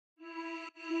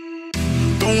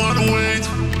don't wanna wait.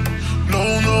 No,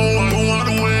 I don't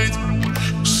wanna wait.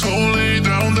 So lay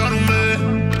down to me.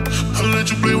 I'll let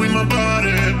you play with my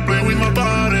body, play with my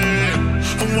body.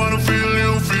 I wanna feel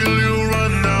you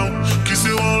right now. Kiss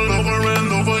you all over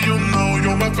and over, you know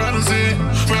you're my fantasy,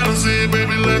 fantasy,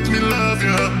 baby, let me love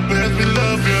you, let me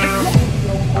love you.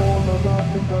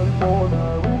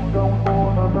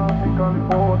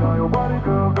 California, your body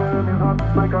girl, damn, is hot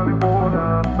like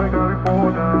California, like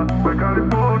California, like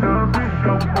California. Wish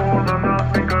I was born and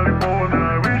not in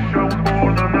California. Wish I was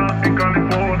born and not in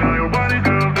California. Your body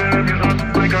girl, damn, is hot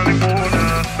like California,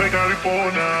 like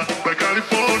California, like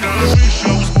California. Wish I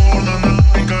was born and not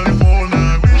in California.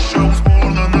 Wish I was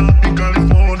born and not in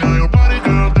California. Your body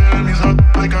girl, damn, is hot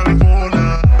like California,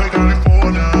 like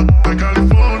California, like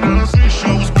California. Wish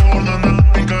I was born and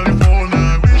not in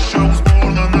California. Wish I was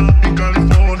born and not in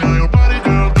California. Your body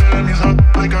girl, damn, is hot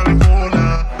like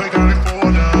California, like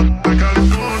California, like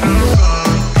California.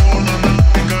 Born and not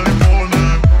in California,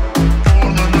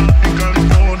 born and not in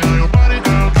California. Your body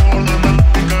girl, born and not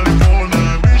in California.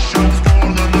 Wish I was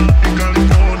born and not in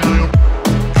California.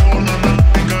 Born and not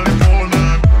in California,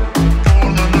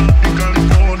 born and not in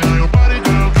California. Your body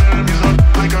girl, damn, is hot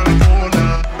like California,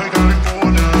 like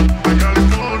California, like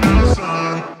California,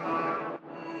 son.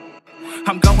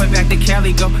 I'm going back to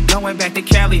Cali, going back to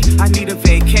Cali. I need a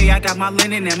vacay, I got my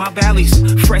linen and my valleys.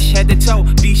 Fresh head to toe,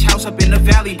 beach house up in the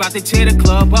valley. About to tear the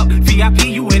club up, VIP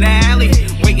you in the alley.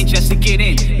 Waiting just to get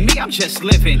in, me I'm just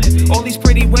living. All these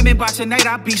pretty women, by tonight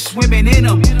I'll be swimming in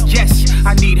them. Yes,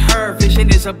 I need her, vision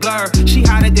is a blur. She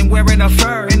hotter than wearing a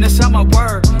fur in the summer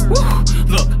word. Woo,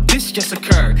 look, this just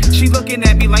occurred. She looking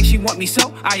at me like she want me,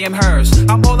 so I am hers.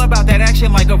 I'm all about that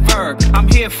action like a verb. I'm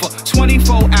here for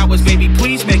 24 hours, baby,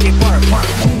 please make it work.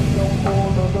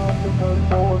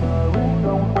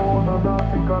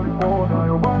 California,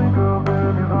 your body girl,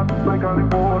 damn, is hot like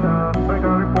California, like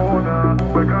California,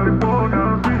 like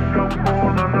California. Wish I was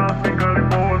born and not in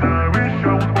California. Wish I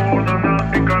was born and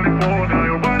not in California.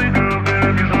 Your body girl,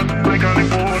 damn, is hot like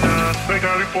California, like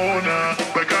California,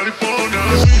 like California.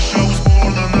 Wish I was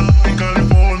born and not in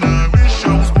California. Wish I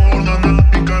was born and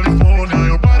not in California.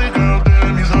 Your body girl,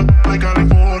 damn, is hot like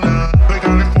California, like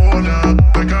California,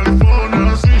 like California.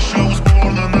 Wish I was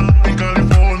born and not in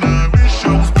California. Wish I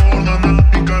was born and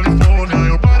not in California.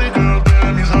 Your body girl,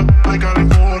 damn, is hot like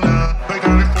California, like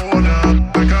California,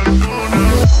 like California.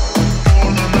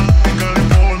 Born and not in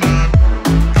California,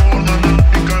 born and not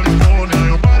in California.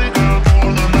 Your body girl,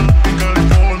 born and not in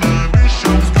California. Wish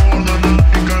I was born and not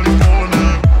in California,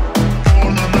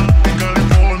 born and not in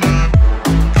California,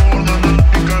 born and not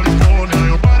in California.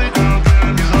 Your body girl,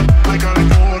 damn, is hot like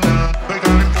California, like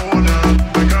California,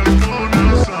 like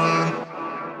California, son.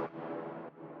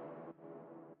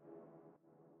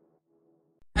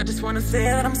 I just wanna say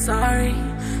that I'm sorry,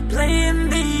 playing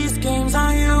these games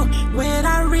on you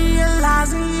without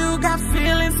realizing you got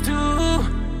feelings too.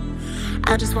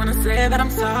 I just wanna say that I'm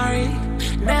sorry,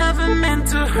 never meant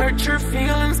to hurt your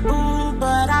feelings, boo,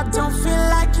 but I don't feel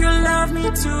like you love me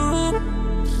too.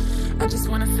 I just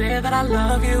wanna say that I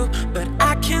love you, but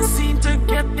I can't seem to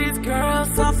get these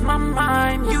girls off my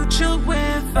mind you chill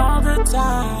with all the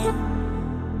time.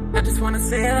 I just wanna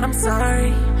say that I'm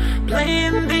sorry,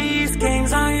 playing these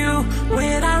games on you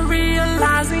without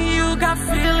realizing you got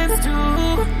feelings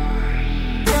too.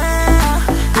 Yeah,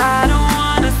 I don't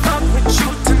wanna fuck with you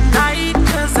tonight,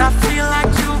 cause I feel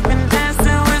like you've been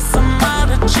dancing with some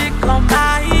other chick all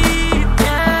night.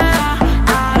 Yeah,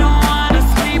 I don't wanna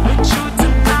sleep with you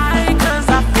tonight, cause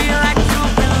I feel like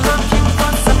you've been looking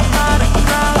for some other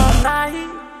girl all night.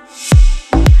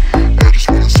 I just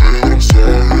wanna say that I'm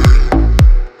sorry.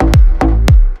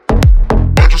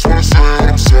 I just wanna say that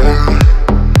I'm sorry.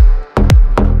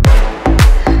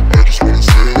 I just wanna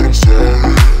say that I'm sorry. I just wanna say that I'm sorry.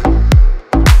 I just wanna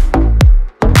say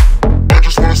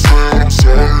that I'm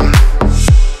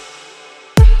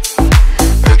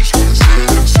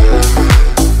sorry. I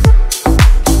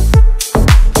just wanna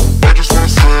say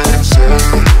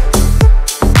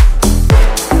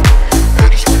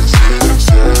that I'm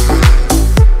sorry.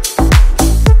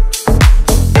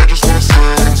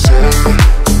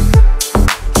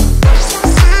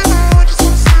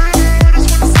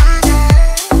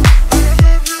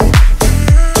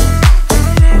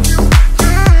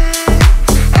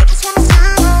 I just wanna say that I'm sorry.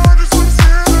 I just wanna say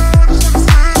that I'm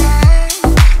sorry.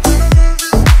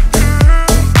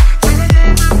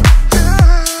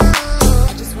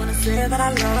 I just wanna say that I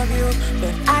love you,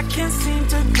 but I can't seem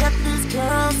to get these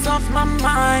girls off my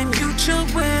mind you chill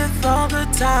with all the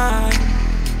time.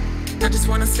 I just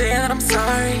wanna say that I'm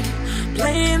sorry,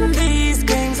 playing these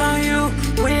games on you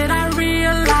without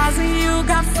realizing you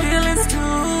got feelings too.